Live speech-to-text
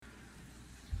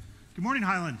Good morning,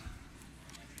 Highland.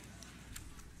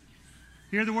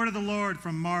 Hear the word of the Lord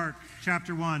from Mark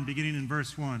chapter 1, beginning in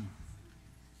verse 1.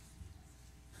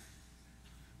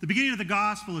 The beginning of the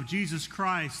gospel of Jesus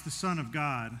Christ, the Son of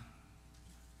God.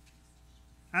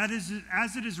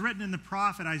 As it is written in the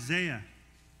prophet Isaiah,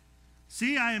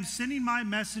 "See, I am sending my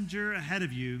messenger ahead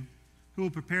of you who will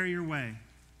prepare your way."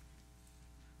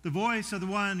 The voice of the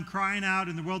one crying out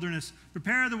in the wilderness,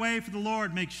 "Prepare the way for the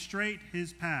Lord, make straight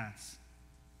his paths."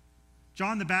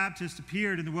 John the Baptist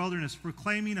appeared in the wilderness,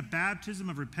 proclaiming a baptism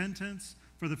of repentance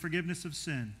for the forgiveness of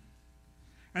sin.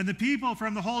 And the people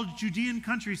from the whole Judean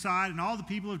countryside and all the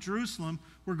people of Jerusalem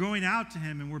were going out to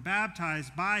him and were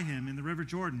baptized by him in the river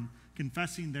Jordan,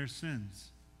 confessing their sins.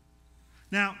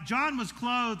 Now, John was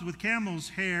clothed with camel's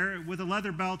hair, with a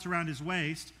leather belt around his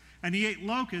waist, and he ate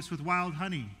locusts with wild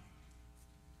honey.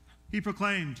 He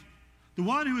proclaimed, "The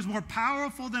one who is more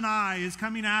powerful than I is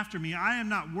coming after me. I am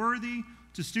not worthy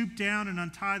to stoop down and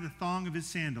untie the thong of his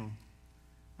sandal.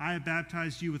 I have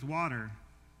baptized you with water,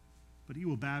 but he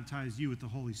will baptize you with the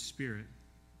Holy Spirit."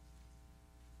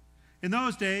 In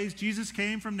those days, Jesus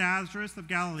came from Nazareth of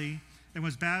Galilee and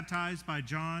was baptized by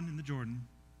John in the Jordan.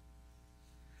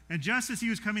 And just as he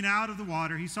was coming out of the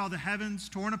water, he saw the heavens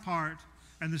torn apart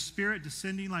and the Spirit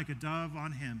descending like a dove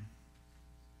on him.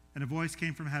 And a voice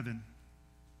came from heaven,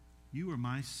 "You are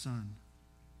my Son,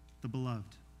 the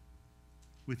beloved.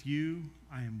 With you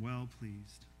I am well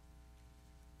pleased."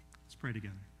 Let's pray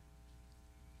together.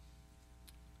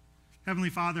 Heavenly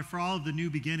Father, for all of the new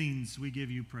beginnings, we give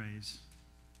you praise.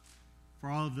 For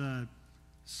all of the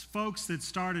folks that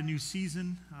start a new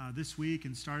season this week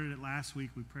and started it last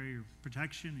week, we pray your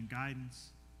protection and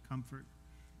guidance, comfort,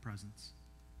 presence.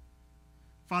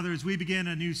 Father, as we begin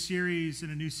a new series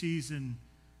and a new season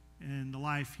in the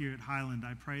life here at Highland,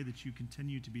 I pray that you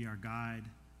continue to be our guide,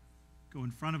 go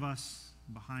in front of us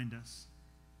and behind us.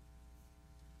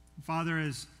 Father,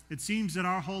 as it seems that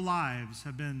our whole lives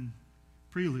have been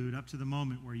prelude up to the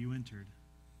moment where you entered,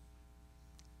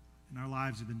 and our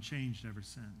lives have been changed ever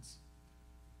since.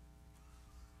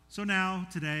 So now,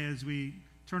 today, as we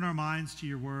turn our minds to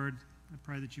your word, I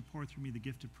pray that you pour through me the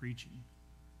gift of preaching,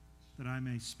 that I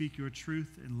may speak your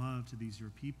truth and love to these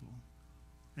your people.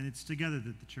 And it's together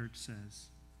that the church says,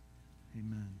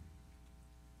 amen.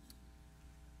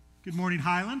 Good morning,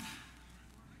 Highland.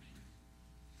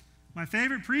 My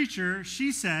favorite preacher,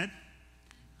 she said,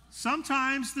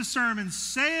 sometimes the sermon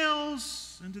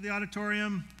sails into the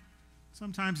auditorium,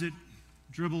 sometimes it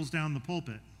dribbles down the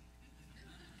pulpit.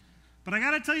 But I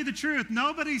got to tell you the truth,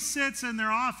 nobody sits in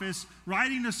their office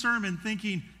writing a sermon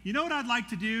thinking, you know what I'd like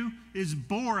to do is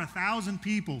bore 1,000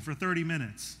 people for 30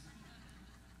 minutes.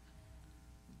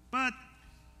 But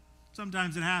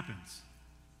sometimes it happens.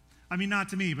 I mean, not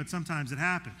to me, but sometimes it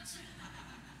happens.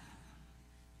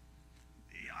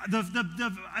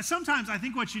 Sometimes I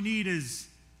think what you need is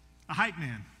a hype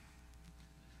man.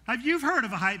 You've heard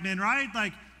of a hype man, right?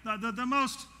 Like the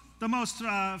most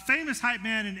famous hype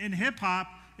man in hip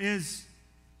hop is,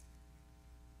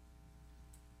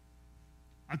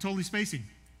 I'm totally spacing.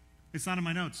 It's not in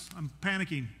my notes. I'm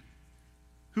panicking.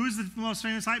 Who is the most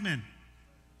famous hype man?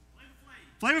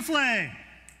 Flavor Flav.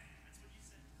 That's what you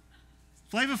said.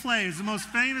 Flavor Flav is the most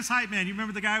famous hype man. You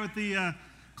remember the guy with the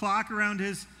clock around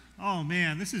his... Oh,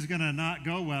 man, this is going to not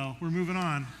go well. We're moving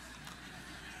on.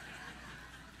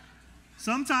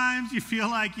 Sometimes you feel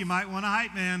like you might want a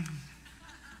hype man.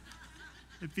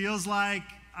 It feels like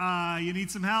you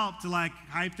need some help to, like,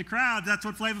 hype the crowd. That's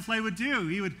what Flavor Flav would do.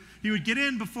 He would get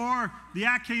in before the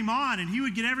act came on, and he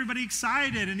would get everybody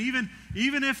excited. And even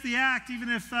if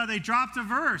they dropped a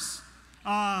verse,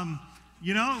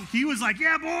 he was like,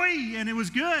 yeah, boy, and it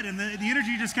was good, and the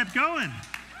energy just kept going.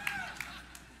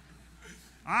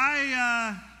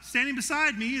 Standing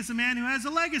beside me is a man who has a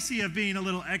legacy of being a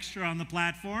little extra on the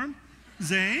platform,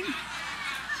 Zane.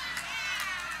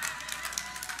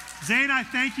 Zane, I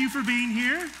thank you for being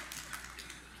here.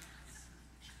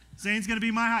 Zane's going to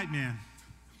be my hype man.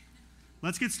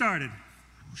 Let's get started.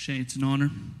 Shay, it's an honor,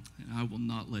 and I will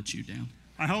not let you down.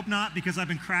 I hope not, because I've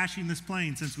been crashing this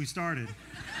plane since we started.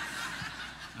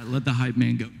 I let the hype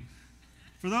man go.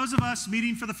 For those of us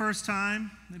meeting for the first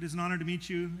time, it is an honor to meet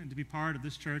you and to be part of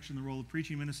this church in the role of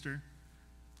preaching minister.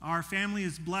 Our family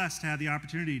is blessed to have the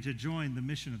opportunity to join the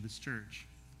mission of this church.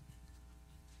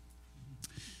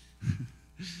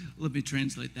 Let me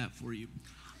translate that for you.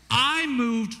 I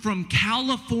moved from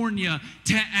California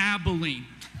to Abilene.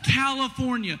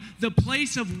 California, the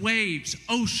place of waves,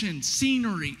 ocean,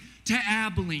 scenery, to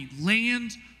Abilene,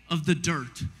 land of the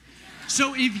dirt.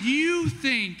 So if you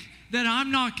think that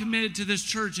I'm not committed to this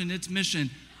church and its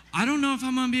mission, I don't know if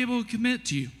I'm going to be able to commit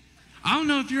to you. I don't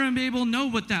know if you're going to be able to know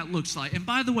what that looks like. And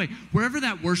by the way, wherever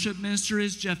that worship minister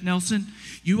is, Jeff Nelson,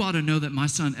 you ought to know that my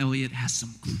son Elliot has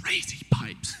some crazy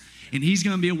pipes. And he's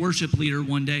going to be a worship leader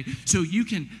one day. So you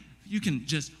can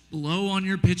just blow on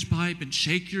your pitch pipe and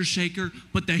shake your shaker.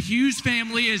 But the Hughes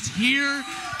family is here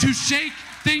to shake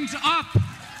things up.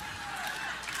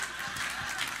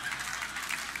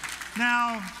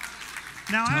 Now,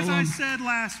 as I said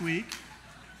last week,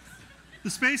 the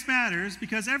space matters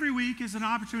because every week is an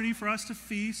opportunity for us to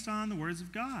feast on the words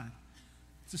of God.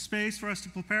 It's a space for us to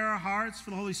prepare our hearts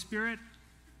for the Holy Spirit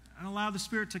and allow the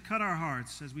Spirit to cut our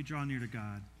hearts as we draw near to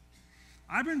God.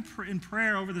 I've been in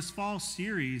prayer over this fall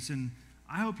series, and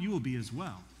I hope you will be as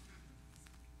well.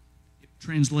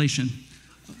 Translation.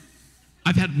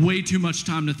 I've had way too much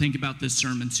time to think about this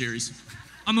sermon series.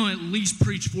 I'm going to at least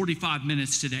preach 45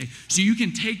 minutes today. So you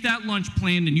can take that lunch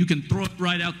plan and you can throw it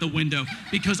right out the window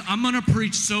because I'm going to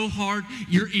preach so hard,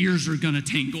 your ears are going to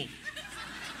tingle.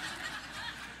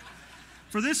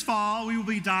 For this fall, we will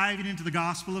be diving into the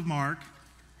Gospel of Mark.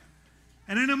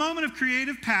 And in a moment of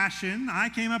creative passion, I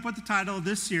came up with the title of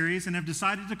this series and have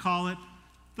decided to call it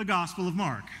The Gospel of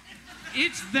Mark.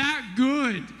 It's that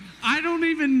good. I don't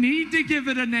even need to give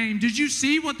it a name. Did you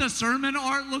see what the sermon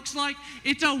art looks like?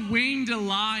 It's a winged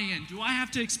lion. Do I have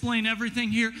to explain everything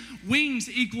here? Wings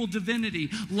equal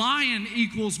divinity. Lion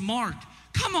equals Mark.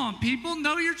 Come on, people,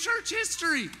 know your church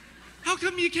history. How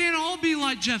come you can't all be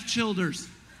like Jeff Childers?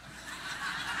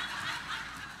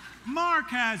 Mark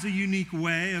has a unique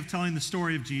way of telling the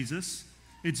story of Jesus.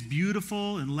 It's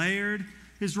beautiful and layered.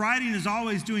 His writing is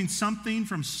always doing something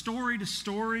from story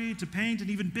to paint an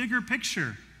even bigger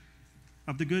picture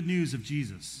of the good news of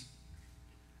Jesus.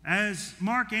 As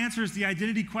Mark answers the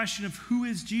identity question of who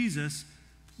is Jesus,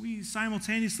 we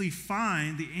simultaneously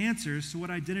find the answers to what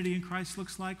identity in Christ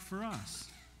looks like for us.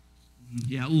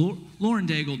 Yeah, Lauren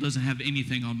Daigle doesn't have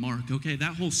anything on Mark, okay?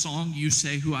 That whole song, You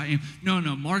Say Who I Am. No,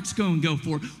 Mark's going to go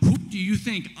for, who do you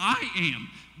think I am?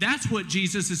 That's what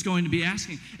Jesus is going to be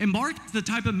asking. And Mark's the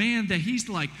type of man that he's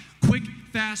like quick,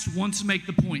 fast, wants to make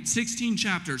the point. 16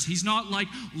 chapters. He's not like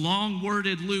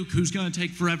long-worded Luke who's going to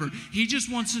take forever. He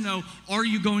just wants to know, are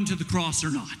you going to the cross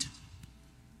or not?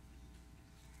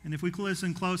 And if we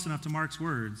listen close enough to Mark's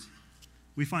words,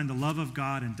 we find the love of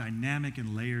God in dynamic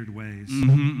and layered ways.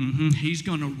 He's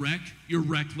going to wreck your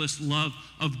reckless love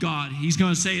of God. He's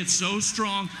going to say it's so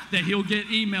strong that he'll get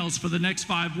emails for the next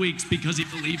 5 weeks because he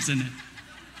believes in it.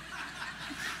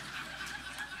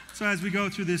 So as we go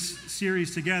through this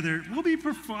series together, we'll be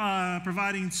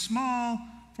providing small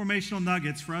formational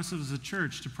nuggets for us as a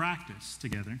church to practice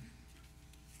together.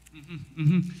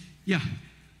 Yeah.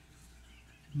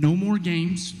 No more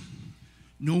games.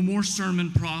 No more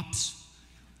sermon props.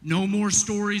 No more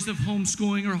stories of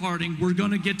homeschooling or Harding. We're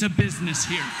going to get to business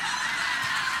here.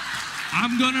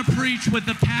 I'm going to preach with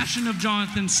the passion of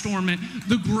Jonathan Storment,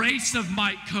 the grace of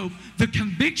Mike Cope, the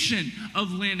conviction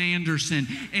of Lynn Anderson.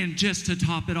 And just to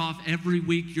top it off, every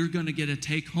week you're going to get a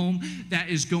take-home that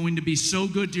is going to be so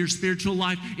good to your spiritual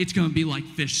life, it's going to be like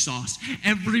fish sauce.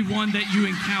 Everyone that you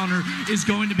encounter is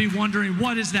going to be wondering,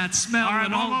 what is that smell? All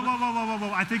right,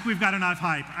 whoa. I think we've got enough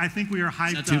hype. I think we are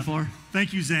hyped up. Is that too far?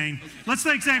 Thank you, Zane. Let's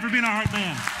thank Zane for being our heart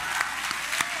man.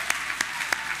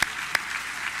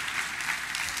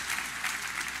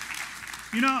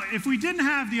 You know, if we didn't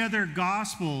have the other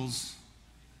Gospels,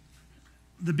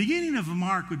 the beginning of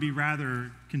Mark would be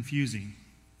rather confusing,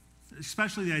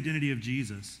 especially the identity of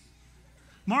Jesus.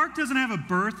 Mark doesn't have a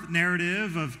birth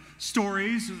narrative of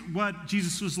stories, what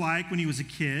Jesus was like when he was a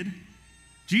kid.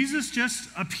 Jesus just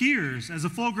appears as a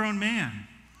full-grown man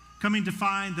coming to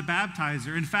find the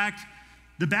baptizer. In fact,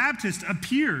 the Baptist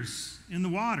appears in the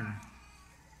water.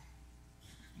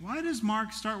 Why does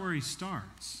Mark start where he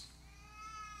starts?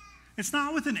 It's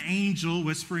not with an angel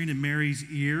whispering in Mary's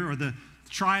ear or the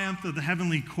triumph of the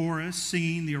heavenly chorus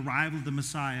singing the arrival of the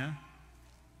Messiah.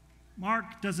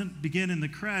 Mark doesn't begin in the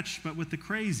crèche, but with the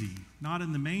crazy, not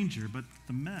in the manger, but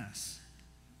the mess.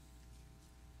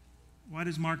 Why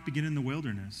does Mark begin in the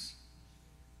wilderness?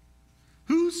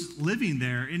 Who's living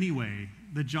there anyway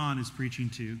that John is preaching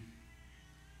to?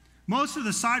 Most of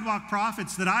the sidewalk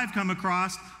prophets that I've come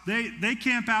across, they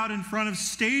camp out in front of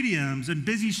stadiums and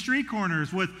busy street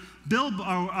corners with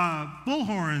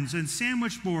bullhorns and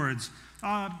sandwich boards.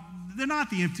 They're not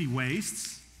the empty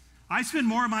wastes. I spend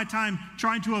more of my time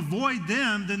trying to avoid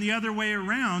them than the other way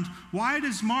around. Why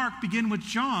does Mark begin with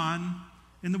John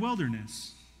in the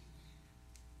wilderness?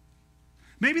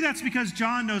 Maybe that's because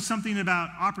John knows something about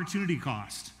opportunity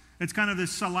cost. It's kind of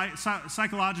this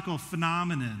psychological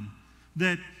phenomenon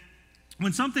that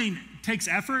when something takes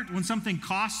effort, when something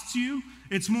costs you,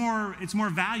 it's more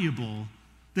valuable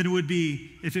than it would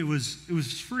be if it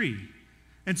was free.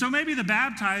 And so maybe the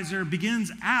baptizer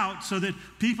begins out so that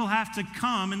people have to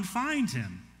come and find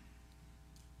him.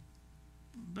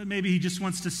 But maybe he just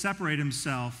wants to separate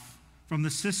himself from the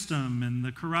system and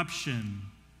the corruption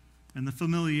and the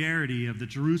familiarity of the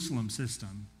Jerusalem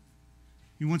system.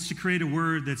 He wants to create a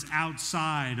word that's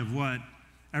outside of what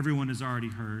everyone has already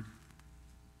heard.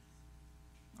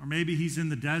 Or maybe he's in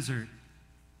the desert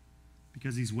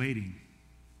because he's waiting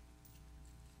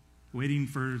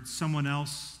for someone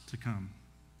else to come.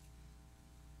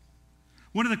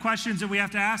 One of the questions that we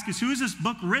have to ask is, who is this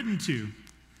book written to?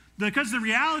 Because the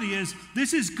reality is,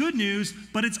 this is good news,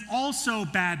 but it's also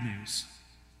bad news.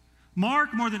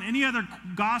 Mark, more than any other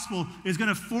gospel, is going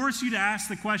to force you to ask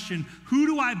the question, who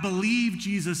do I believe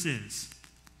Jesus is?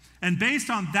 And based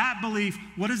on that belief,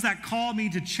 what does that call me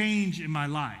to change in my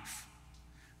life?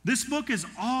 This book is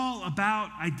all about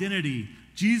identity,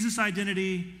 Jesus'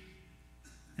 identity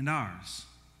and ours.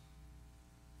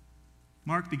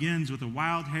 Mark begins with a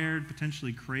wild-haired,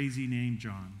 potentially crazy named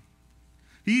John.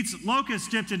 He eats locusts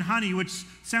dipped in honey, which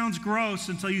sounds gross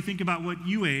until you think about what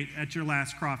you ate at your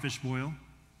last crawfish boil.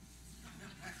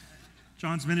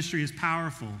 John's ministry is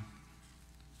powerful.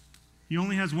 He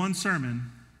only has one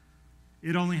sermon.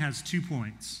 It only has 2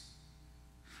 points.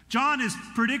 John is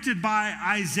predicted by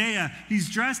Isaiah. He's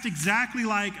dressed exactly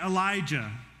like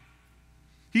Elijah.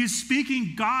 He is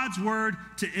speaking God's word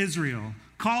to Israel,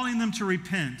 calling them to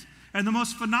repent. And the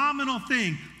most phenomenal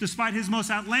thing, despite his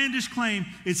most outlandish claim,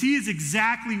 is he is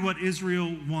exactly what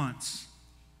Israel wants.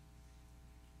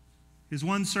 His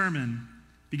one sermon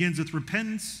begins with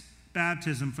repentance,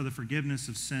 baptism for the forgiveness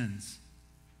of sins.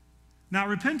 Now,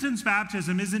 repentance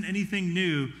baptism isn't anything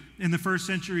new in the first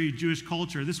century Jewish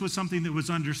culture. This was something that was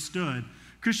understood.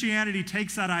 Christianity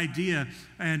takes that idea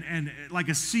and like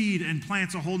a seed and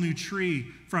plants a whole new tree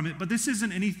from it, but this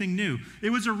isn't anything new. It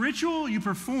was a ritual you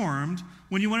performed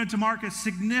when you wanted to mark a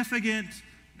significant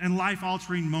and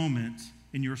life-altering moment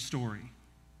in your story.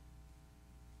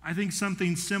 I think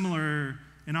something similar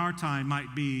in our time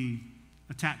might be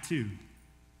a tattoo.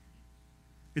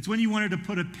 It's when you wanted to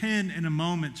put a pin in a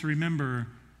moment to remember,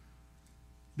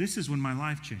 this is when my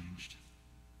life changed.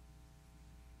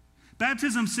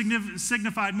 Baptism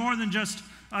signified more than just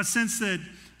a sense that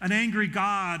an angry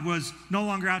God was no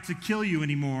longer out to kill you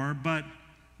anymore, but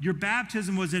your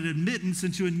baptism was an admittance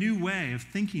into a new way of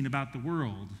thinking about the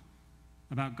world,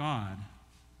 about God,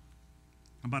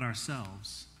 about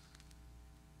ourselves.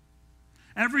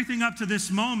 Everything up to this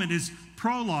moment is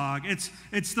prologue.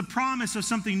 It's the promise of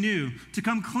something new, to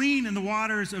come clean in the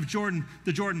waters of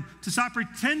the Jordan, to stop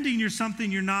pretending you're something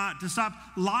you're not, to stop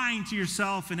lying to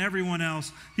yourself and everyone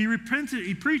else. He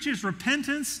preaches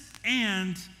repentance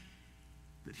and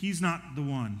that he's not the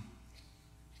one.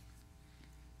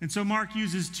 And so Mark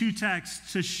uses 2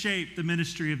 texts to shape the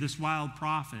ministry of this wild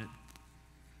prophet.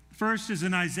 First is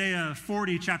in Isaiah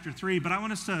 40, chapter 3, but I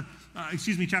want us to,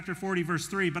 chapter 40, verse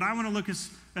 3, but I want to look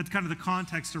at kind of the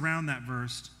context around that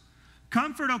verse.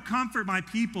 Comfort, O comfort my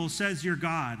people, says your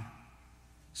God.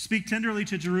 Speak tenderly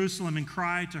to Jerusalem and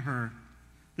cry to her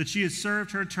that she has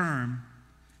served her term,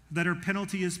 that her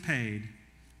penalty is paid,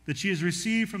 that she has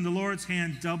received from the Lord's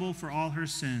hand double for all her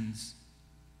sins.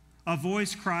 A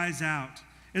voice cries out,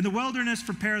 in the wilderness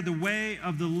prepare the way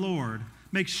of the Lord.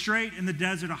 Make straight in the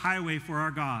desert a highway for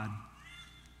our God.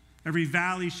 Every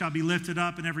valley shall be lifted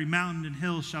up, and every mountain and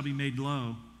hill shall be made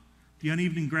low. The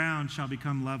uneven ground shall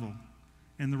become level,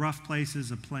 and the rough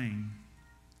places a plain.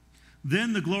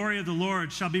 Then the glory of the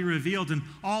Lord shall be revealed, and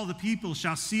all the people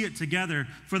shall see it together,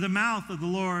 for the mouth of the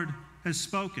Lord has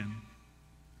spoken.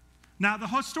 Now, the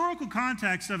historical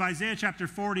context of Isaiah chapter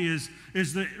 40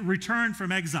 is the return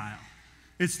from exile.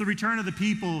 It's the return of the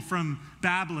people from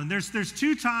Babylon. There's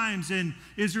 2 times in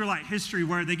Israelite history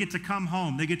where they get to come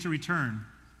home, they get to return.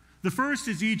 The first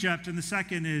is Egypt, and the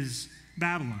second is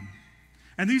Babylon.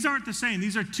 And these aren't the same.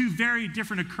 These are 2 very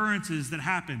different occurrences that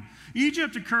happen.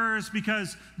 Egypt occurs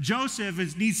because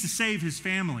Joseph needs to save his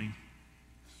family.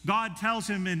 God tells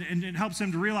him and helps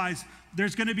him to realize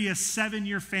there's going to be a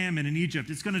 7-year famine in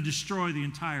Egypt. It's going to destroy the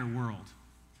entire world.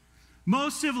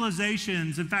 Most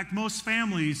civilizations, in fact, most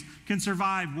families can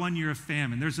survive 1 year of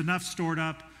famine. There's enough stored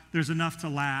up. There's enough to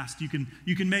last. You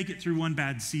can make it through one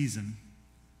bad season.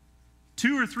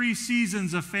 2 or 3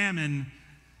 seasons of famine,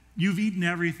 you've eaten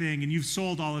everything and you've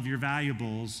sold all of your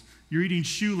valuables. You're eating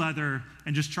shoe leather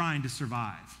and just trying to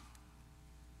survive.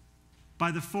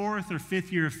 By the 4th or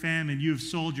 5th year of famine, you have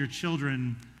sold your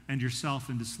children and yourself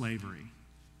into slavery.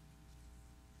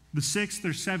 The 6th or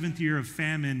 7th year of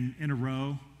famine in a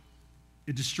row,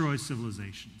 it destroys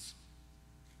civilizations.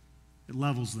 It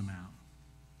levels them out.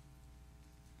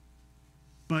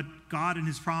 But God in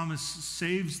his promise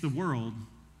saves the world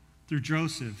through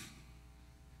Joseph.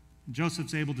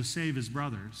 Joseph's able to save his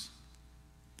brothers.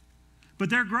 But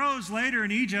there grows later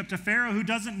in Egypt a Pharaoh who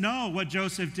doesn't know what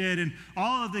Joseph did, and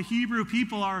all of the Hebrew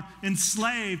people are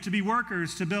enslaved to be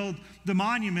workers to build the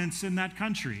monuments in that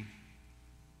country.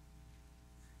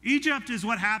 Egypt is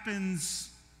what happens,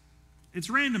 it's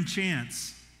random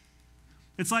chance.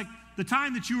 It's like the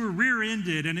time that you were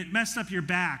rear-ended and it messed up your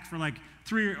back for like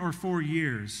 3 or 4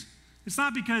 years. It's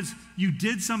not because you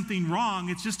did something wrong,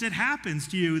 it's just it happens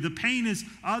to you. The pain is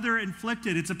other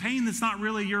inflicted. It's a pain that's not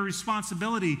really your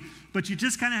responsibility, but you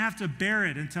just kind of have to bear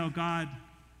it until God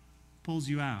pulls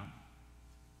you out.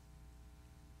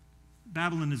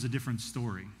 Babylon is a different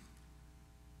story.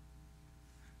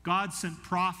 God sent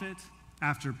prophet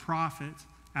after prophet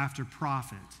after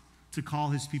prophet to call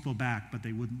his people back, but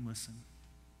they wouldn't listen.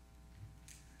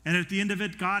 And at the end of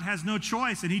it, God has no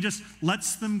choice, and he just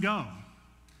lets them go.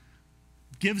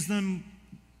 Gives them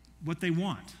what they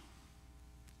want.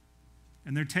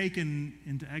 And they're taken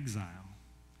into exile.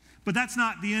 But that's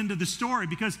not the end of the story,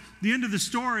 because the end of the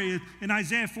story in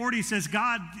Isaiah 40 says,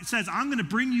 God says, I'm going to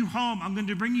bring you home. I'm going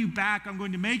to bring you back. I'm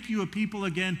going to make you a people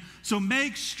again. So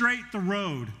make straight the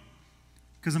road,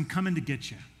 because I'm coming to get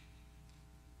you.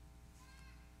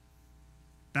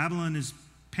 Babylon is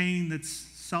pain that's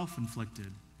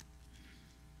self-inflicted.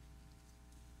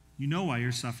 You know why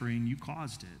you're suffering. You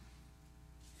caused it.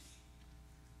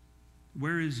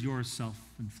 Where is your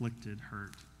self-inflicted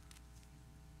hurt?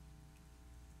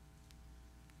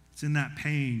 It's in that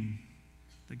pain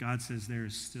that God says there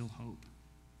is still hope.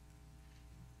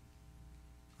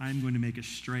 I'm going to make a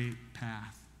straight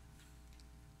path.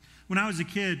 When I was a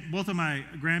kid, both of my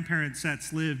grandparents'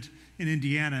 sets lived in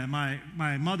Indiana.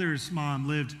 My mother's mom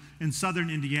lived in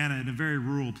southern Indiana in a very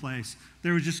rural place.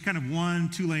 There was just kind of one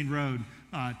 2-lane road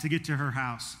to get to her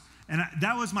house. And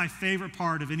that was my favorite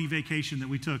part of any vacation that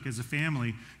we took as a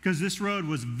family, because this road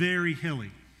was very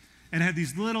hilly and had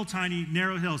these little tiny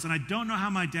narrow hills. And I don't know how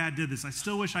my dad did this. I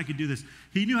still wish I could do this.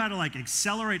 He knew how to like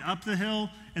accelerate up the hill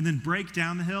and then brake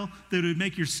down the hill that would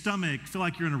make your stomach feel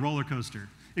like you're in a roller coaster.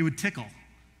 It would tickle.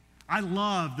 I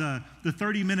loved the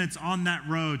 30 minutes on that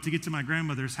road to get to my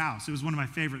grandmother's house. It was one of my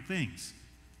favorite things.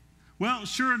 Well,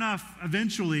 sure enough,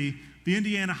 eventually, the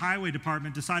Indiana Highway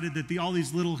Department decided that all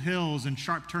these little hills and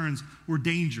sharp turns were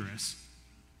dangerous.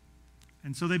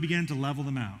 And so they began to level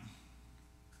them out.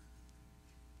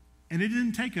 And it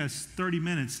didn't take us 30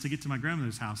 minutes to get to my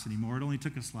grandmother's house anymore. It only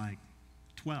took us like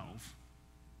 12.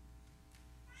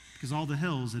 Because all the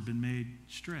hills had been made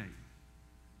straight.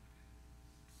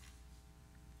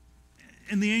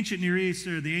 In the ancient Near East,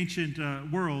 or the ancient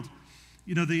world,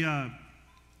 you know,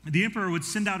 the emperor would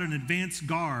send out an advance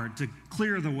guard to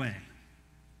clear the way.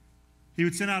 He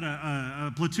would send out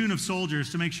a platoon of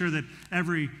soldiers to make sure that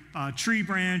every tree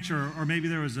branch or maybe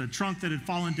there was a trunk that had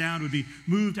fallen down would be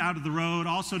moved out of the road,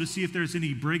 also to see if there's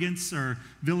any brigands or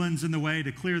villains in the way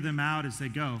to clear them out as they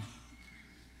go.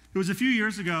 It was a few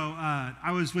years ago,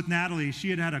 I was with Natalie. She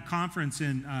had a conference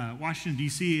in Washington,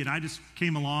 D.C., and I just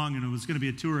came along and was going to be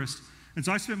a tourist. And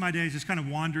so I spent my days just kind of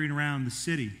wandering around the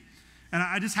city. And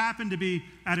I just happened to be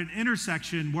at an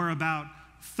intersection where about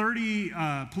 30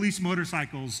 police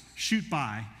motorcycles shoot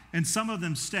by, and some of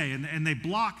them stay, and they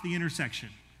block the intersection.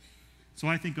 So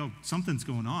I think, oh, something's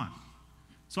going on.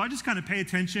 So I just kind of pay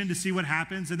attention to see what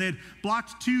happens, and they had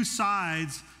blocked 2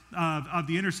 sides of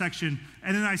the intersection,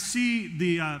 and then I see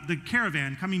the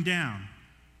caravan coming down,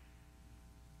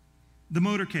 the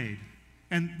motorcade.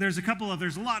 And there's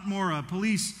a lot more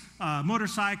police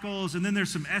motorcycles, and then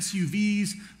there's some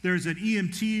SUVs. There's an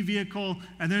EMT vehicle,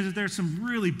 and there's some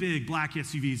really big black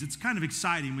SUVs. It's kind of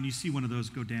exciting when you see one of those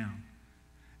go down.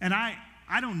 And I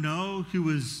don't know who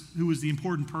was the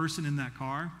important person in that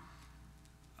car,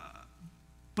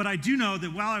 but I do know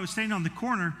that while I was standing on the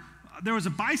corner, there was a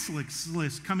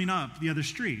bicyclist coming up the other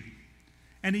street.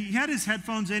 And he had his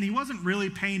headphones in. He wasn't really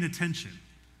paying attention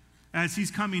as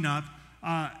he's coming up.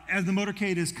 As the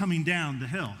motorcade is coming down the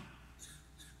hill.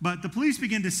 But the police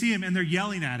begin to see him, and they're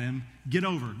yelling at him, get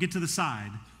over, get to the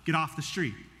side, get off the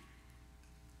street.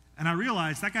 And I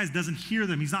realized that guy doesn't hear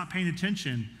them. He's not paying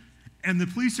attention. And the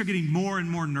police are getting more and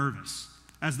more nervous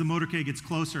as the motorcade gets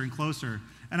closer and closer.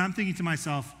 And I'm thinking to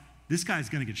myself, this guy's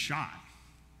going to get shot.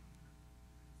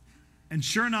 And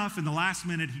sure enough, in the last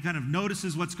minute, he kind of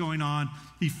notices what's going on.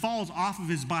 He falls off of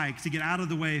his bike to get out of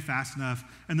the way fast enough,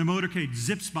 and the motorcade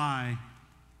zips by.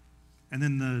 And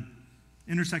then the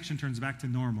intersection turns back to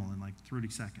normal in like 30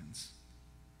 seconds.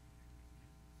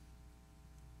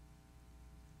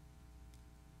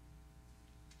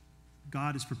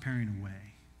 God is preparing a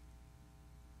way.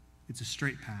 It's a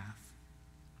straight path.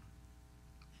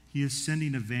 He is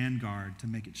sending a vanguard to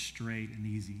make it straight and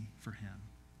easy for him.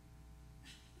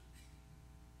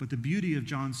 But the beauty of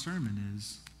John's sermon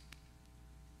is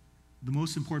the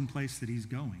most important place that he's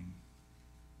going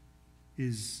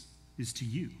is to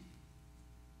you.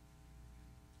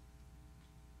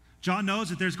 John knows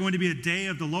that there's going to be a day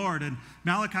of the Lord. In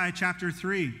Malachi chapter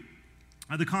 3,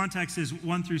 the context is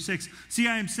 1 through 6. See,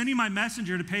 I am sending my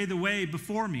messenger to pave the way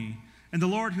before me, and the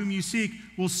Lord whom you seek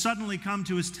will suddenly come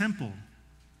to his temple.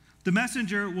 The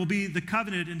messenger will be the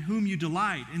covenant in whom you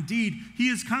delight. Indeed, he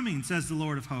is coming, says the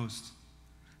Lord of hosts.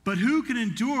 But who can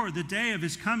endure the day of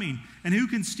his coming, and who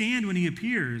can stand when he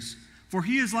appears? For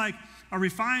he is like a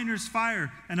refiner's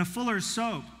fire and a fuller's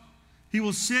soap. He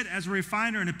will sit as a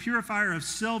refiner and a purifier of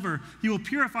silver. He will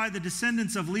purify the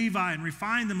descendants of Levi and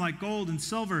refine them like gold and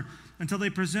silver until they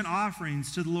present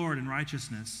offerings to the Lord in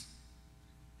righteousness.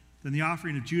 Then the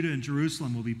offering of Judah and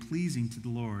Jerusalem will be pleasing to the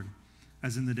Lord,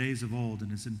 as in the days of old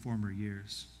and as in former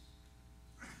years.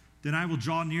 Then I will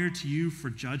draw near to you for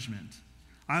judgment.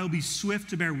 I will be swift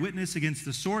to bear witness against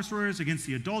the sorcerers, against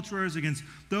the adulterers, against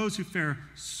those who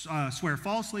swear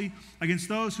falsely, against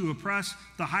those who oppress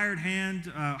the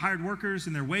hired workers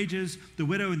in their wages, the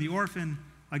widow and the orphan,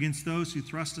 against those who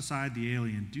thrust aside the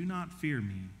alien. Do not fear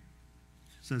me,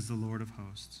 says the Lord of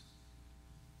hosts.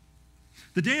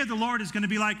 The day of the Lord is going to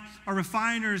be like a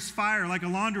refiner's fire, like a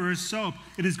launderer's soap.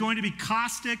 It is going to be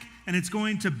caustic and it's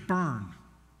going to burn.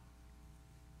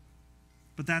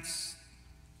 But that's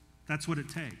what it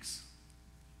takes.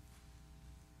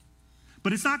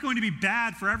 But it's not going to be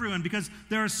bad for everyone, because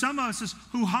there are some of us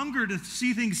who hunger to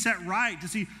see things set right, to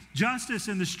see justice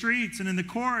in the streets and in the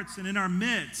courts and in our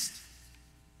midst.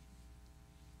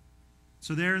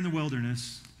 So there in the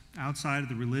wilderness, outside of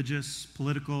the religious,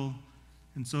 political,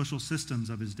 and social systems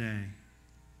of his day,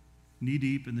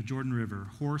 knee-deep in the Jordan River,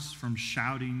 hoarse from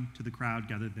shouting to the crowd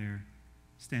gathered there,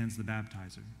 stands the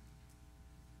baptizer.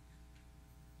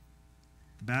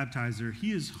 The baptizer,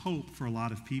 he is hope for a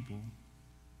lot of people,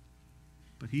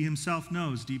 but he himself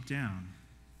knows deep down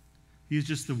he is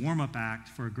just the warm-up act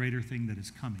for a greater thing that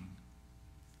is coming.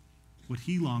 What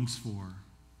he longs for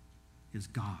is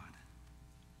God.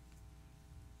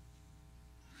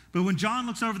 But when John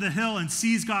looks over the hill and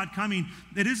sees God coming,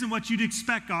 it isn't what you'd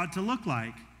expect God to look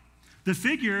like. The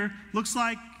figure looks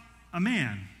like a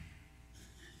man.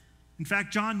 In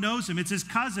fact, John knows him. It's his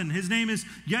cousin. His name is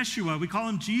Yeshua. We call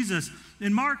him Jesus.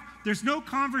 In Mark, there's no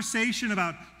conversation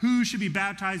about who should be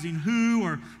baptizing who,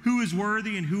 or who is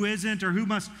worthy and who isn't, or who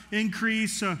must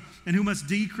increase and who must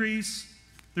decrease.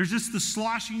 There's just the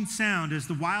sloshing sound as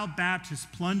the wild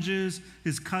Baptist plunges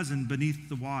his cousin beneath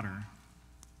the water.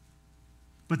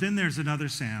 But then there's another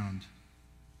sound.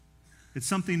 It's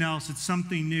something else. It's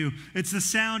something new. It's the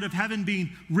sound of heaven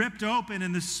being ripped open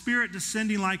and the Spirit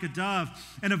descending like a dove,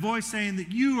 and a voice saying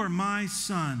that you are my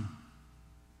Son,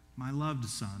 my loved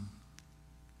Son.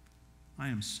 I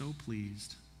am so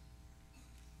pleased.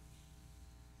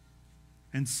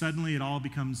 And suddenly it all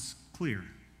becomes clear.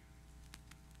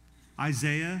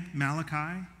 Isaiah,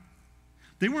 Malachi,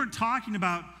 they weren't talking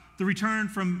about the return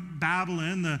from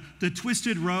Babylon, the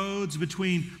twisted roads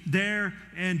between there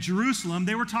and Jerusalem.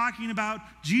 They were talking about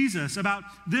Jesus, about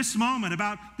this moment,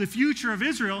 about the future of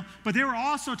Israel, but they were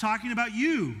also talking about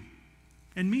you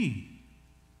and me.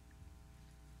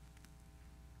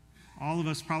 All of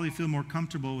us probably feel more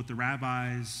comfortable with the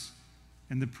rabbis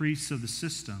and the priests of the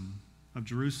system of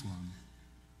Jerusalem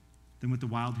than with the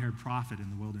wild-haired prophet in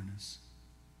the wilderness.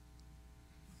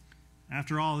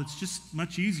 After all, it's just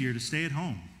much easier to stay at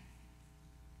home.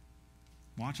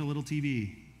 Watch a little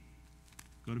TV,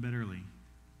 go to bed early.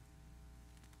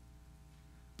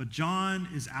 But John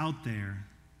is out there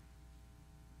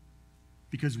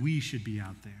because we should be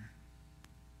out there.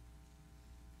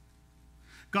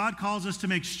 God calls us to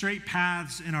make straight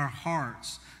paths in our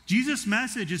hearts. Jesus'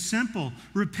 message is simple: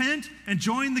 repent and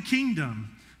join the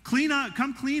kingdom. Clean up,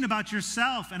 come clean about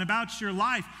yourself and about your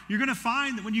life. You're going to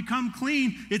find that when you come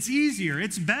clean, it's easier,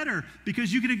 it's better,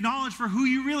 because you can acknowledge for who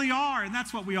you really are, and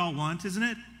that's what we all want, isn't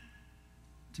it?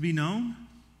 To be known.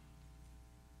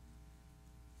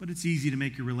 But it's easy to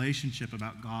make your relationship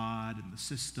about God and the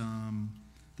system,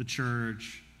 the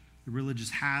church, the religious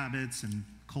habits and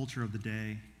culture of the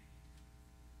day.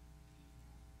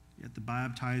 Yet the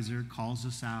baptizer calls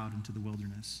us out into the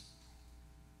wilderness,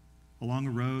 along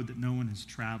a road that no one has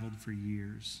traveled for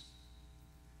years,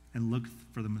 and look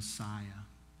for the Messiah,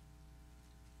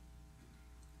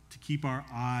 to keep our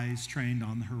eyes trained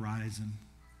on the horizon,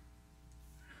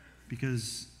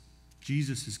 because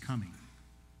Jesus is coming,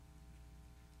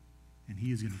 and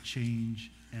he is going to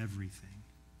change everything.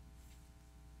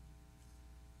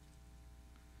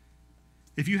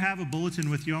 If you have a bulletin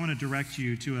with you, I want to direct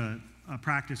you to a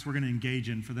practice we're going to engage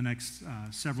in for the next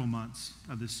several months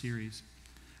of this series.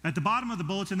 At the bottom of the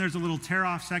bulletin, there's a little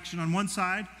tear-off section. On one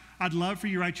side, I'd love for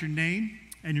you to write your name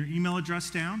and your email address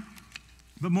down.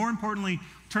 But more importantly,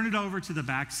 turn it over to the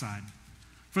back side.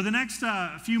 For the next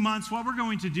few months, what we're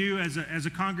going to do as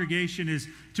a congregation is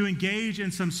to engage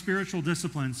in some spiritual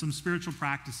disciplines, some spiritual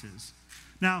practices.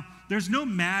 Now, there's no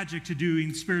magic to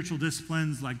doing spiritual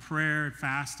disciplines like prayer,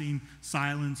 fasting,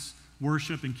 silence,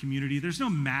 worship, and community. There's no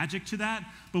magic to that.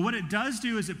 But what it does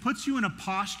do is it puts you in a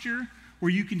posture where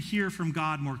you can hear from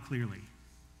God more clearly.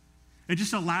 It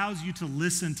just allows you to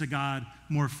listen to God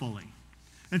more fully.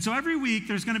 And so every week,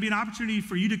 there's going to be an opportunity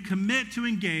for you to commit to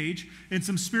engage in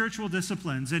some spiritual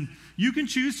disciplines. And you can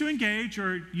choose to engage,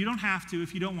 or you don't have to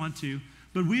if you don't want to.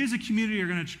 But we as a community are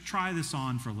going to try this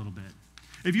on for a little bit.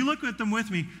 If you look at them with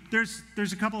me, there's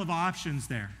a couple of options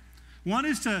there. One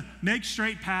is to make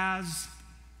straight paths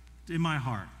in my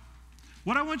heart.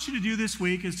 What I want you to do this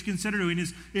week is to consider doing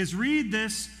is read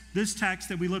this text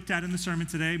that we looked at in the sermon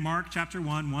today, Mark chapter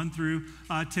 1 through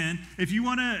 10. If you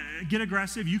want to get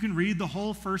aggressive, you can read the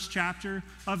whole first chapter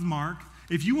of Mark.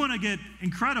 If you want to get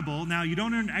incredible, now you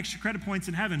don't earn extra credit points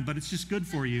in heaven, but it's just good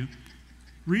for you,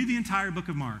 read the entire book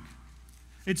of Mark.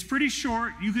 It's pretty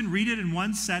short. You can read it in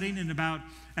one setting in about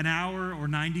an hour or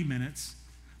 90 minutes.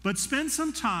 But spend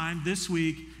some time this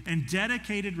week in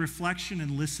dedicated reflection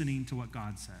and listening to what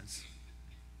God says.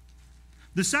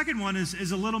 The second one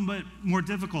is a little bit more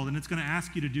difficult, and it's going to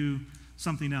ask you to do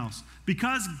something else.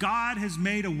 Because God has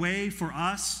made a way for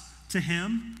us to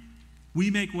Him, we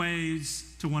make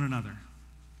ways to one another.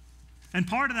 And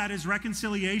part of that is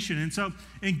reconciliation. And so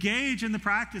engage in the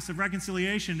practice of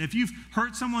reconciliation. If you've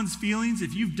hurt someone's feelings,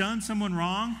 if you've done someone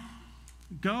wrong,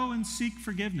 go and seek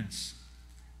forgiveness.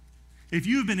 If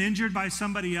you've been injured by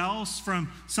somebody else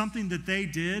from something that they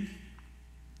did,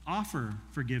 offer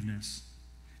forgiveness.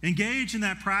 Engage in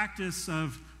that practice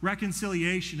of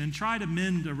reconciliation and try to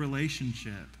mend a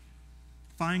relationship.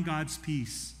 Find God's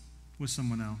peace with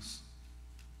someone else.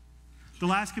 The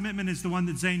last commitment is the one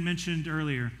that Zane mentioned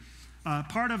earlier.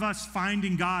 Part of us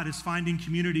finding God is finding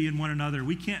community in one another.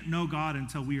 We can't know God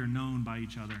until we are known by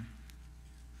each other.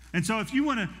 And so if you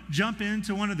want to jump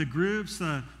into one of the groups,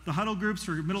 the huddle groups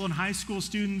for middle and high school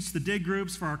students, the dig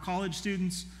groups for our college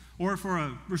students, or for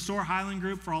a Restore Highland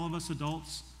group for all of us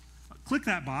adults, click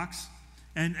that box,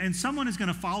 and someone is going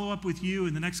to follow up with you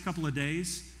in the next couple of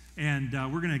days, and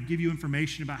we're going to give you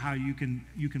information about how you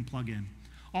can plug in.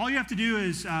 All you have to do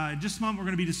is, in just a moment, we're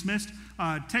going to be dismissed.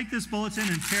 Take this bulletin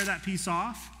and tear that piece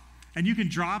off, and you can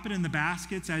drop it in the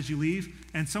baskets as you leave,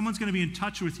 and someone's going to be in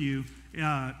touch with you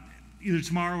either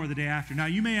tomorrow or the day after. Now,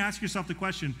 you may ask yourself the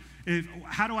question,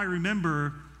 how do I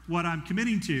remember what I'm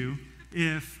committing to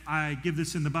if I give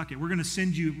this in the bucket? We're going to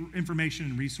send you information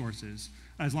and resources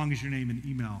as long as your name and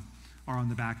email are on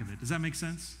the back of it. Does that make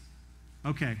sense?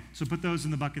 Okay, so put those in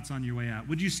the buckets on your way out.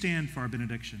 Would you stand for our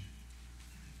benediction?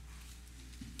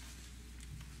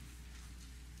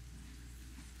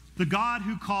 The God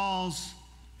who calls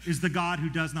is the God who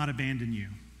does not abandon you.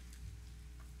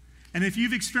 And if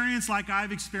you've experienced, like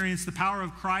I've experienced, the power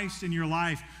of Christ in your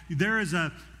life, there is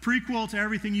a prequel to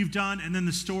everything you've done and then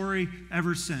the story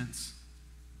ever since.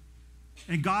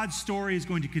 And God's story is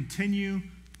going to continue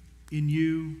in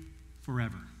you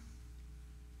forever.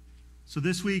 So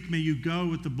this week, may you go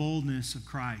with the boldness of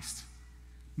Christ.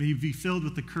 May you be filled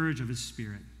with the courage of His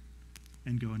Spirit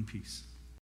and go in peace.